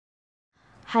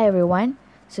Hi everyone.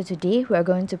 So today we are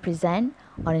going to present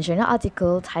on a journal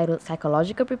article titled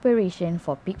Psychological Preparation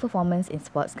for Peak Performance in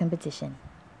Sports Competition.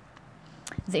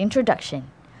 The introduction.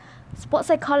 Sports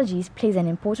psychology plays an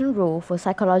important role for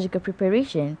psychological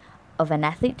preparation of an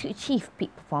athlete to achieve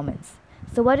peak performance.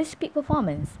 So what is peak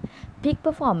performance? Peak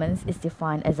performance is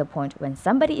defined as a point when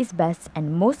somebody is best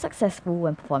and most successful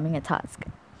when performing a task.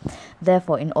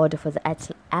 Therefore, in order for the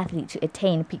athlete to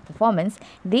attain peak performance,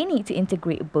 they need to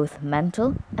integrate both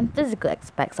mental and physical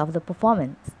aspects of the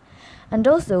performance. And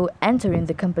also, entering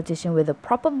the competition with a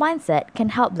proper mindset can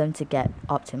help them to get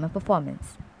optimal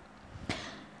performance.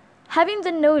 Having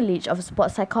the knowledge of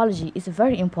sports psychology is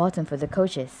very important for the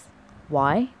coaches.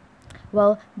 Why?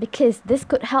 Well, because this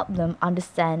could help them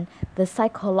understand the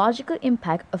psychological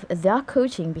impact of their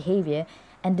coaching behavior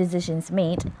and decisions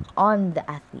made on the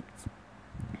athletes.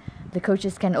 The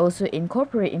coaches can also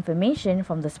incorporate information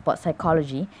from the sports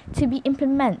psychology to be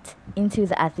implemented into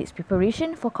the athlete's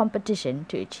preparation for competition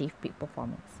to achieve peak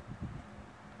performance.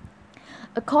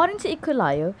 According to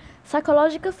Equilio,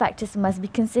 psychological factors must be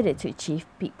considered to achieve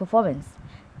peak performance.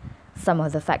 Some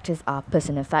of the factors are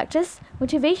personal factors,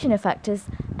 motivational factors,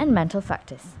 and mental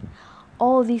factors.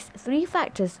 All these three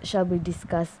factors shall be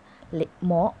discussed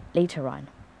more later on.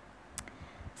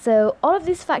 So, all of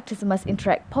these factors must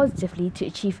interact positively to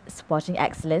achieve sporting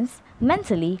excellence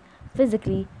mentally,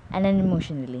 physically, and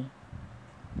emotionally.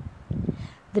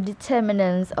 The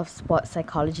determinants of sports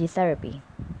psychology therapy.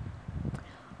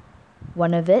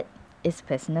 One of it is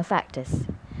personal factors.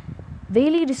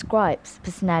 Bailey describes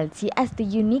personality as the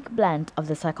unique blend of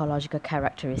the psychological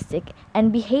characteristic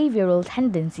and behavioral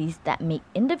tendencies that make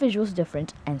individuals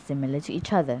different and similar to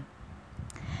each other.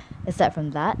 Aside from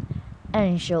that,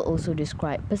 Ansel also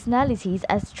described personalities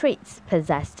as traits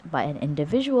possessed by an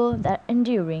individual that are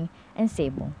enduring and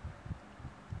stable.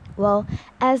 Well,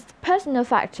 as personal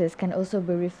factors can also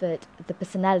be referred to the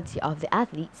personality of the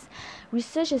athletes,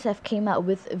 researchers have come up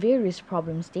with various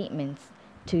problem statements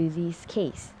to this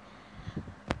case.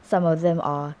 Some of them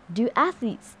are: do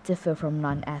athletes differ from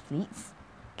non-athletes?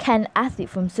 Can athlete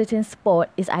from certain sport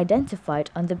is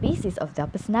identified on the basis of their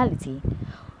personality?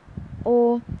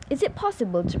 Or is it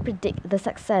possible to predict the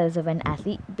success of an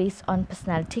athlete based on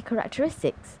personality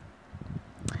characteristics?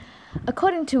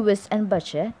 According to West and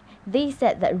Butcher, they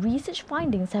said that research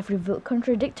findings have revealed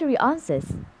contradictory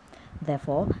answers.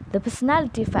 Therefore, the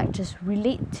personality factors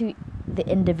relate to the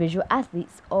individual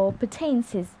athletes or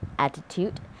pertains his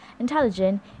attitude,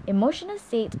 intelligence, emotional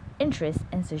state, interest,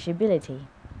 and sociability.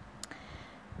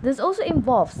 This also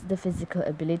involves the physical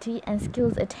ability and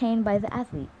skills attained by the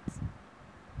athletes.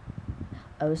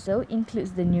 Also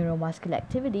includes the neuromuscular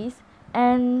activities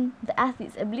and the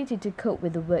athlete's ability to cope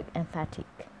with the work and fatigue.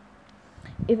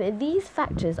 If these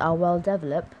factors are well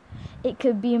developed, it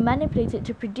could be manipulated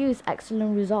to produce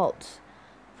excellent results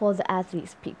for the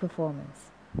athlete's peak performance.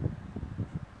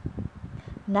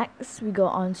 Next, we go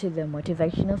on to the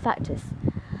motivational factors.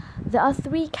 There are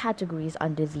three categories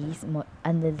under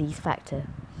these factors.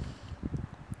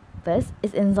 First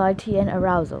is anxiety and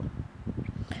arousal.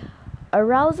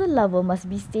 Arousal level must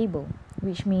be stable,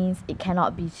 which means it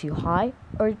cannot be too high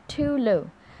or too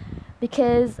low,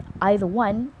 because either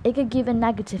one, it could give a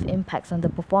negative impact on the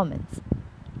performance.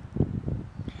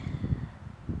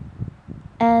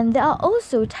 And there are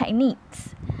also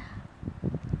techniques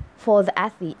for the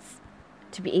athletes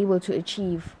to be able to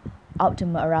achieve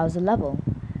optimal arousal level.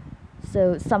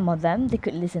 So some of them, they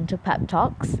could listen to pep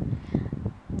talks,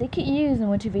 they could use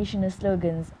motivational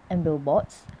slogans and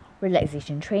billboards,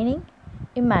 relaxation training,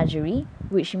 imagery,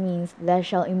 which means they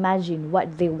shall imagine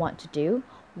what they want to do,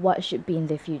 what should be in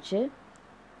the future,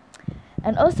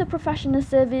 and also professional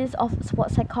service of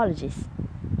sports psychologists.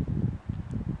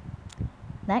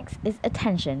 Next is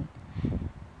attention.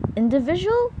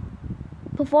 Individual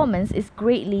performance is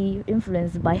greatly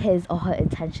influenced by his or her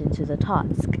attention to the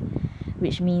task,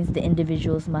 which means the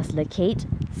individuals must locate,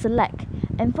 select,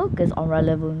 and focus on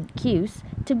relevant cues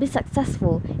to be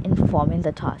successful in performing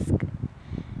the task.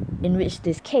 In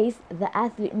this case, the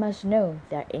athlete must know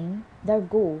their aim, their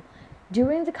goal,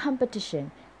 during the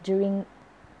competition, during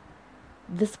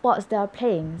the sports they are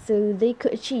playing, so they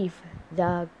could achieve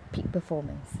their peak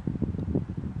performance.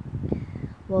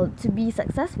 Well, to be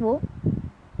successful,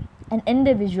 an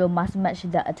individual must match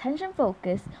their attention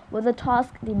focus with the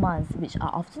task demands, which are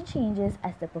often changes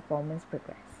as the performance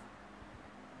progresses.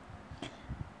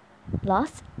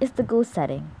 Last is the goal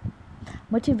setting.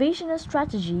 Motivational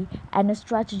strategy and a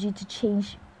strategy to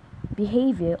change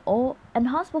behavior or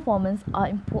enhance performance are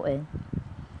important.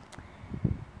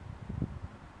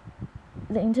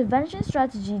 The intervention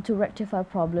strategy to rectify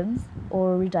problems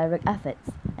or redirect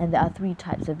efforts, and there are three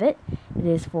types of it. It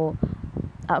is for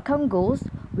outcome goals,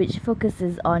 which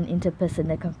focuses on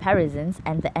interpersonal comparisons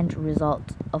and the end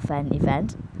result of an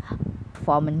event.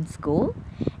 Performance goal,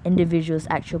 individuals'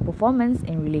 actual performance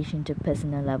in relation to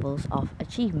personal levels of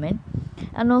achievement.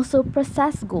 And also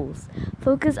process goals,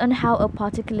 focus on how a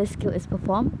particular skill is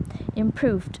performed,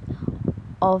 improved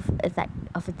of a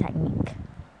technique.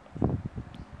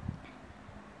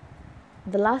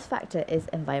 The last factor is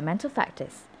environmental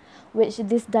factors, which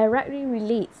this directly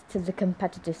relates to the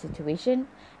competitive situation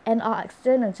and are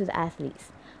external to the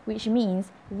athletes, which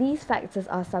means these factors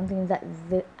are something that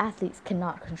the athletes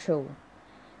cannot control,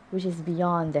 which is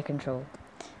beyond their control.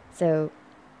 So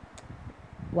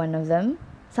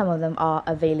some of them are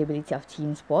availability of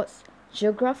team sports,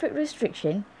 geographic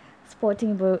restriction,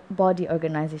 sporting body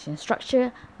organization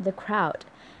structure, the crowd,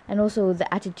 and also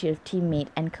the attitude of teammate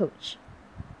and coach.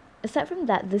 Aside from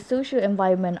that, the social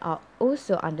environment are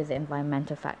also under the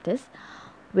environmental factors,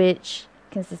 which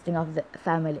consisting of the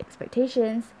family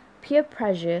expectations, peer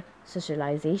pressure,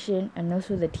 socialization, and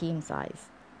also the team size.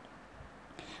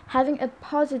 Having a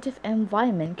positive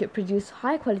environment could produce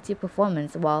high quality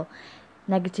performance, while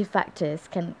negative factors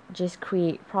can just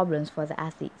create problems for the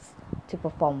athletes to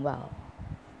perform well.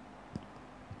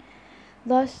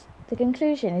 Thus, the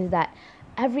conclusion is that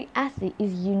every athlete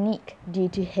is unique due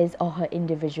to his or her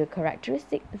individual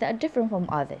characteristics that are different from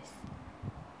others.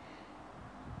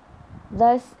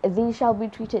 Thus, they shall be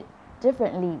treated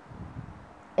differently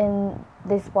in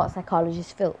the sports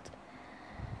psychologist field.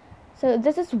 So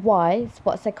this is why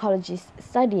sports psychologists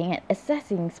studying and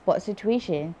assessing sports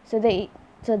situation so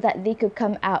that they could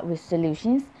come out with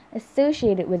solutions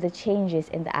associated with the changes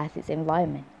in the athlete's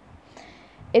environment.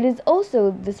 It is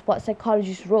also the sports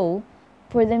psychologist's role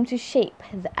for them to shape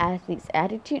the athlete's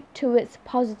attitude towards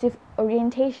positive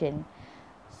orientation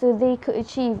so they could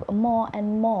achieve more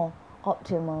and more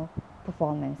optimal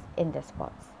performance in their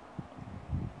sports.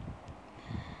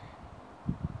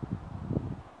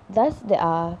 Thus, there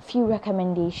are few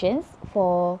recommendations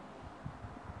for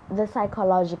the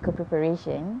psychological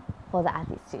preparation for the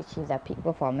athletes to achieve their peak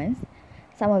performance.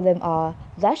 Some of them are,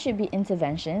 there should be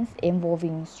interventions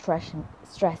involving stress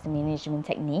management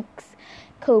techniques,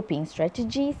 coping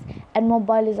strategies, and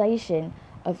mobilization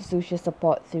of social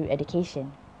support through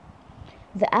education.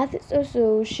 The athletes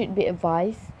also should be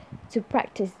advised to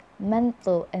practice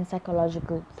mental and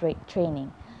psychological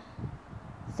training.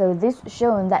 So this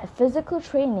shown that physical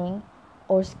training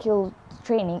or skill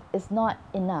training is not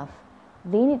enough.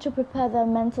 They need to prepare their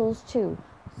mentals too,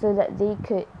 so that they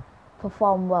could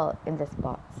perform well in the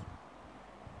sports.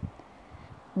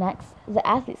 Next, the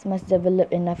athletes must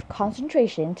develop enough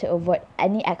concentration to avoid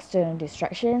any external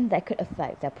distraction that could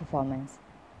affect their performance.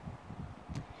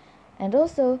 And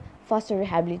also, faster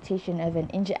rehabilitation of an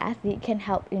injured athlete can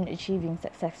help in achieving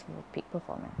successful peak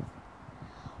performance.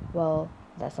 Well,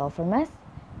 that's all from us.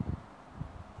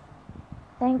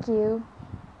 Thank you.